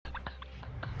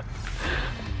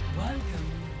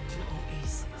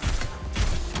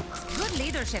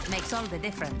Leadership makes all the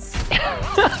difference.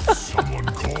 Someone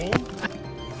call?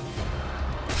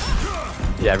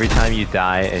 Yeah, every time you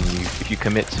die and if you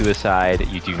commit suicide,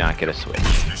 you do not get a switch.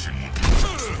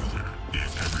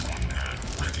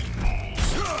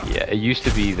 Yeah, it used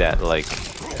to be that like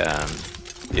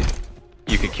if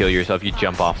you could kill yourself, you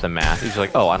jump off the map. It's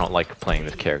like, oh, I don't like playing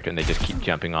this character, and they just keep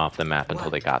jumping off the map until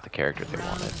they got the character they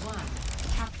wanted.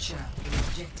 Capture the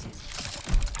objective.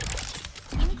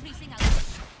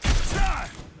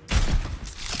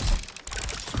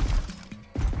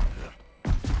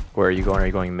 Where are you going? Are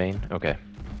you going main? Okay.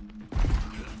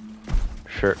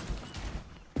 Sure.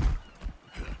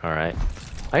 Alright.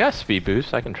 I got speed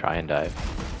boost, I can try and dive.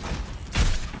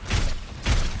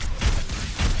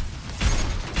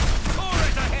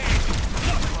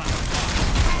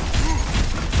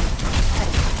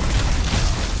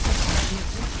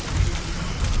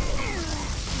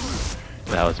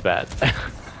 That was bad.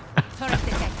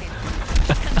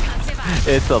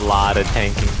 It's a lot of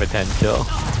tanking potential.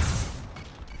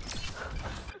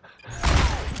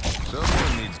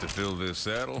 Someone needs to fill this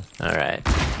saddle. Alright.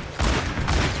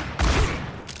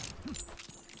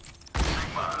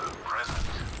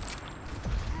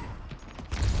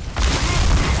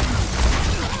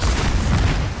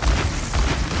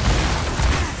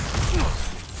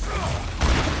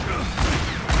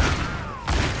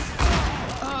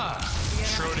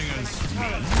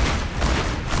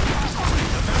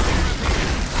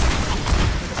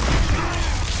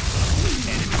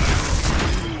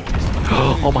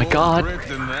 Oh my god!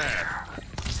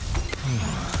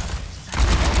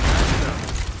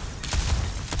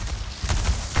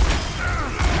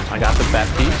 I got the bat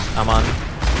piece. I'm on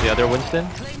the other Winston.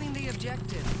 Claiming the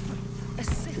objective.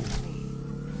 Assist me.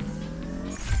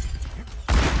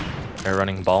 They're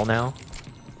running ball now.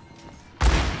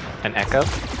 An echo.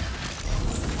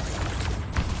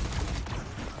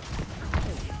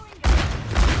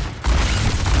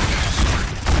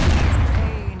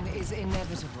 Pain is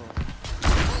inevitable.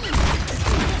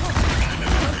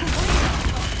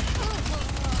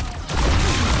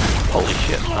 Holy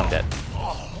shit, I'm dead.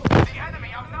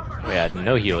 We had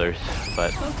no healers,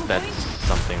 but that's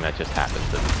something that just happens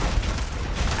to me.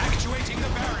 Actuating the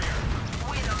barrier.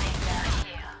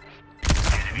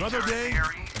 Another day,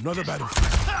 another battlefield.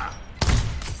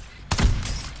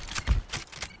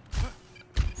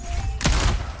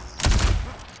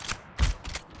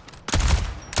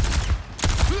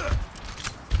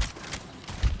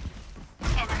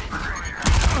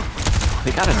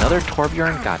 They got another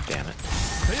Torbjorn? God damn it.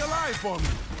 Stay alive for me.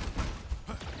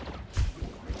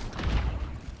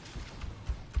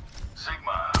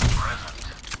 Sigma present.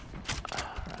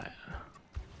 Alright.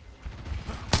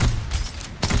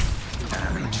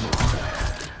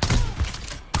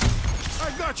 I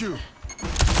got you.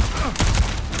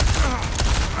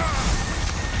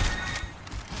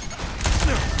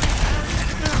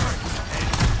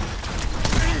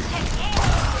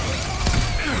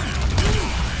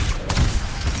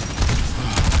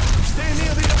 Stay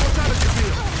near the immortality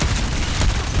field.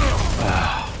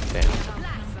 Damn.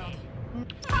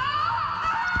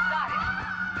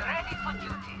 Ready for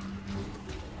duty.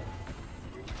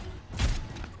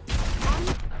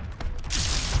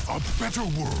 A better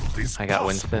world is I got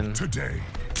possible Winston. today.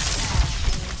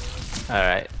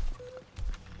 Alright.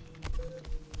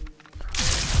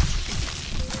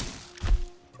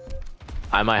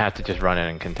 I might have to just run in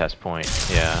and contest point.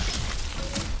 Yeah.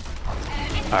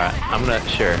 Alright, I'm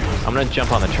gonna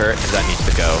jump on the turret because that needs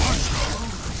to go.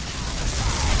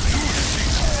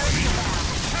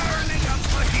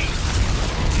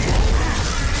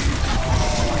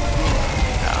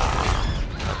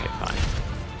 Okay, fine.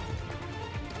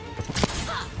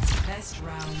 Best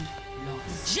round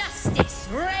lost. Justice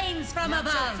reigns from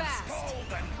above.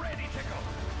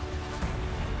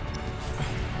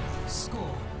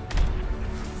 Score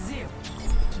 0-1.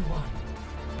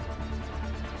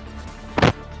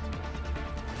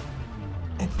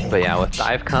 But yeah, with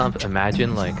Dive Comp,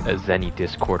 imagine like a Zenny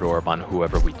Discord orb on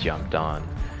whoever we jumped on.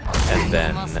 And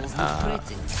then,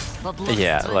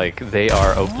 yeah, like they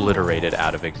are obliterated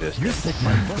out of You existence. think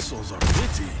my muscles are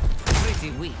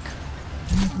Pretty weak.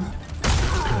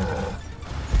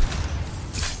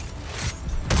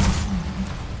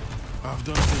 I've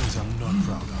done things I'm not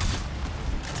proud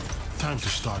of. Time to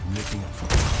start making up for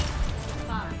it.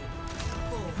 5,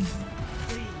 4,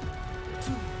 3,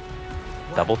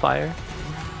 2, Double fire?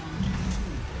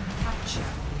 capture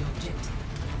the objective.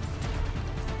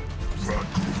 That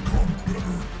could have gone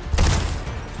better.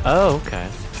 Oh, okay.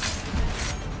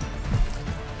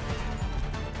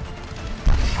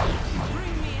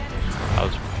 That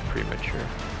was premature.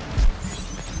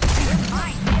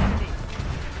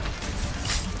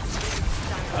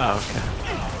 Oh, okay.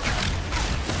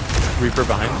 Reaper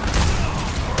behind.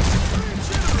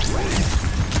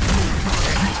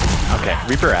 Okay,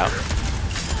 Reaper out.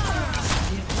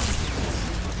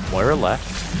 Moira left.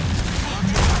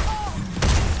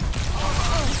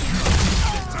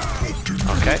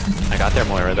 Okay, I got their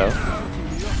Moira though.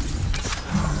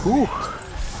 Whew.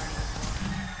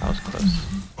 That was close.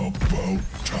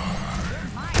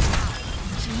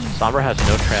 Sombra has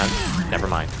no trans. Never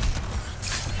mind.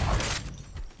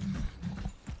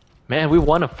 Man, we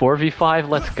won a 4v5.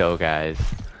 Let's go, guys.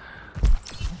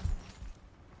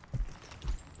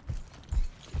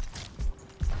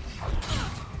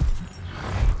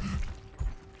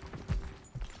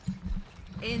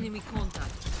 Enemy contact.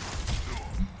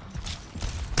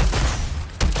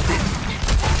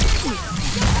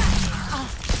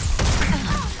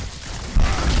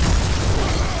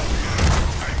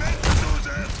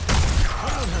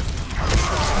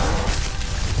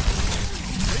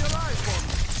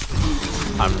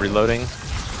 I'm reloading.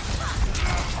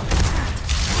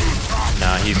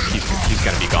 Nah, he's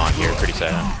gonna be gone here pretty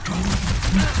soon.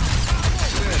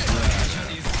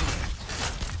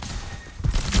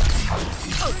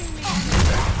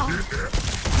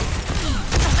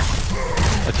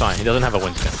 It's fine. He doesn't have a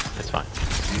Winston. It's fine.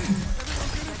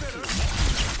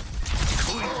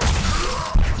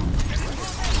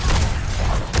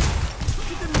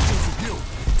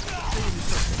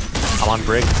 I'm on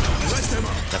Brig.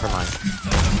 Never mind.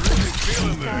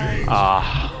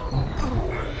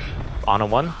 On a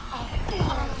 1.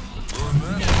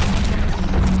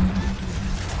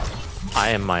 I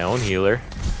am my own healer.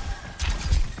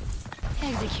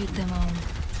 Execute them all.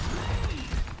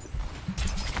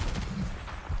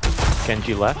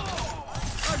 Genji left.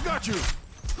 I got you.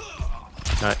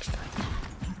 No.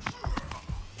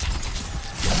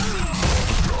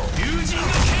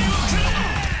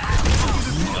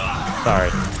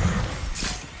 Sorry.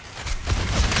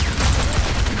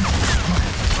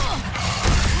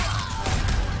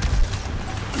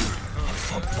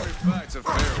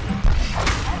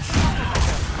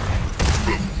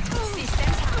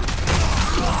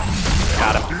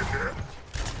 Got him.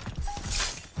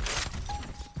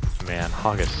 Man,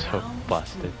 Hog is so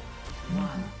busted.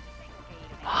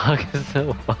 Hog is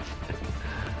so busted.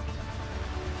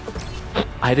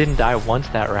 I didn't die once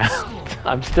that round.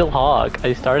 I'm still Hog.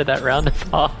 I started that round as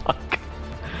Hog.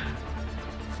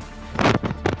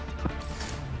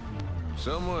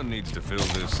 Someone needs to fill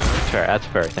this out. Fair, that's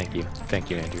fair. Thank you.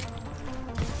 Thank you, Andrew.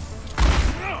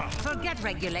 Forget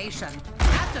regulation.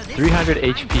 After this 300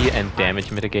 HP and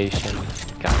damage mitigation.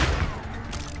 Got it.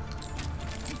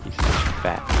 He's so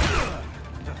fat.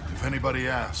 If anybody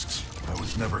asks, I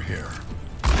was never here.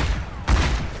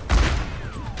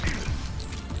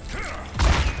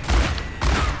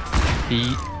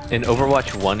 In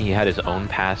Overwatch 1, he had his own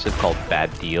passive called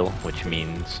Bad Deal, which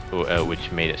means,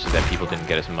 which made it so that people didn't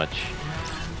get as much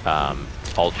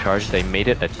ult charge. They made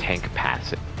it a tank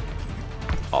passive.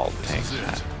 All tanks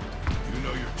have. You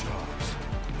know your jobs.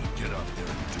 Now get up there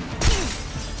and do it.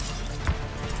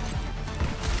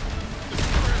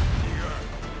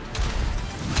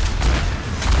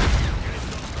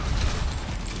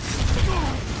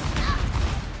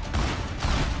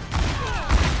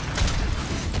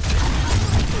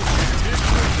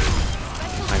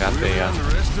 I got the.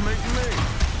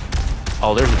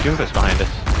 Oh, there's a Doomfist behind us.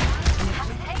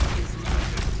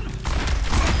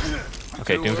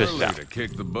 Okay, Doomfist is out. To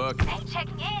kick the bucket. I'm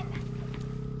checking in.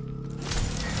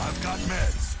 I've got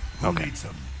meds. Who Okay. needs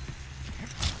them?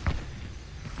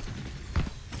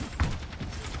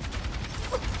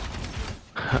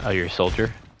 Oh, you're a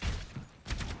soldier?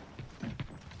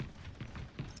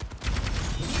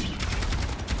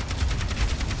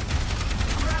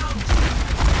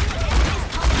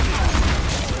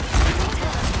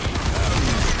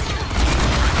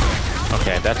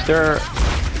 Okay, that's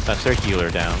their healer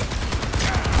down.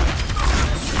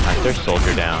 That's their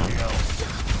soldier down.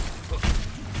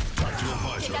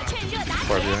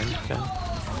 Four viewings, okay.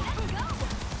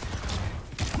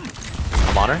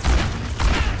 I'm on her.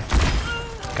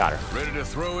 Got her. Ready to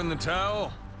throw in the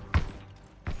towel?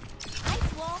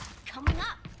 Ice wall coming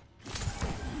up.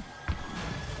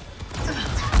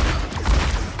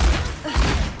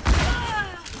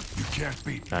 You can't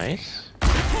beat me. Nice.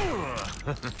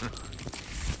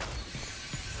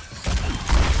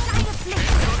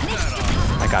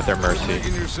 I got their mercy.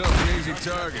 Making yourself an easy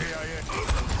target.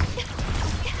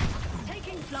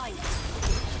 Taking flight.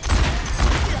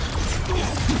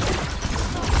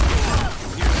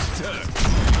 You're stuck.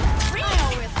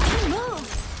 Move.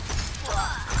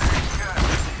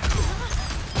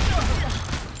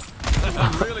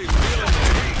 I'm really feeling the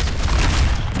heat.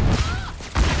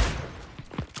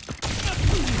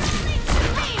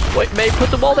 May, put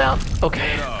the ball down.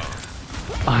 Okay. Get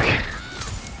off. Okay.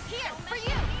 Here, for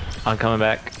you. I'm coming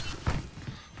back.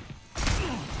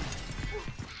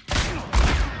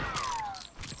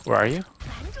 Where are you?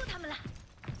 拦住他们了。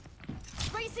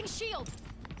Bracing shield.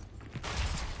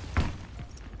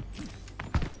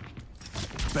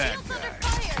 Bad Shield's under guy.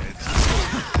 fire.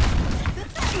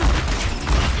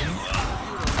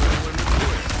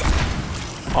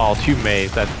 Oh, 2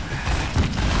 Mays. That's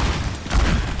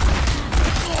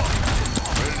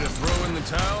Ready to throw in the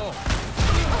towel?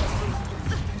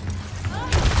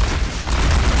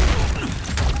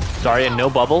 Zarya, no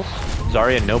bubbles.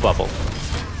 Zarya, no bubbles.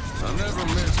 I'll never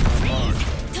miss my mark.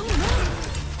 Don't move.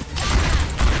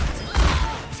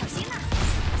 小心呐。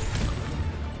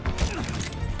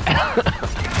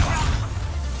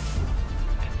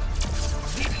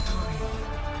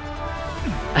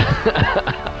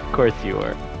Of course you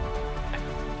were.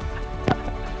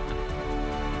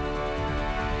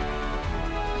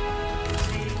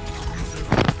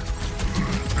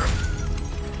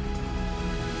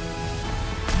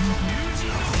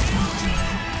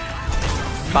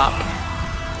 Pop.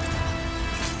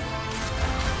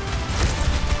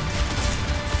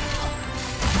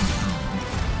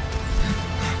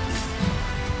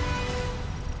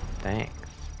 Thanks.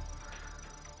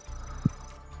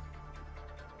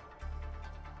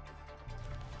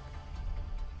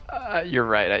 You're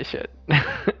right, I should.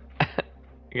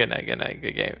 Good night,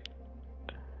 good game.